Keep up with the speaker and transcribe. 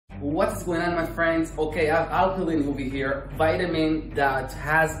What's going on, my friends? Okay, I have ALPILEAN over here, vitamin that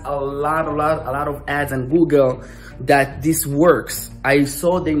has a lot of ads on Google that this works. I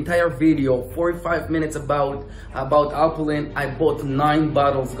saw the entire video, 45 minutes about ALPILEAN. I bought 9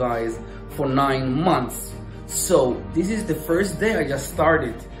 bottles, guys, for 9 months. So this is the first day I just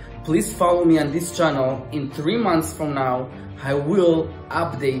started. Please follow me on this channel. In 3 months from now, I will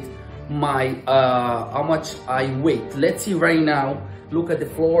update my how much I weigh. Let's see right now. Look at the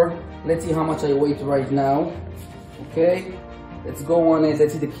floor. Let's see how much I weigh right now. Okay, let's go on it.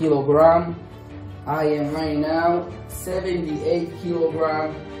 Let's see the kilogram. I am right now 78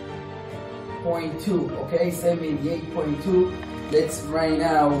 kilogram point 2. Okay, 78.2. Let's right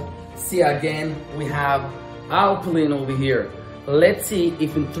now see again. We have ALPILEAN over here. Let's see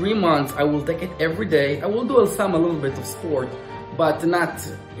if in 3 months I will take it every day. I will do a little bit of sport, but not,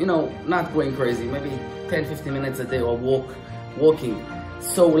 you know, not going crazy. Maybe 10-15 minutes a day or walking.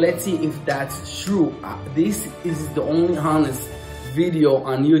 So let's see if that's true. This is the only honest video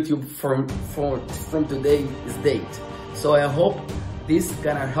on YouTube from today's date. So I hope this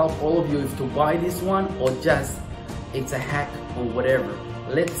gonna help all of you if to buy this one or just it's a hack or whatever.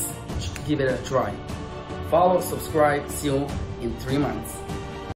 Let's give it a try. Follow, subscribe, see you in 3 months.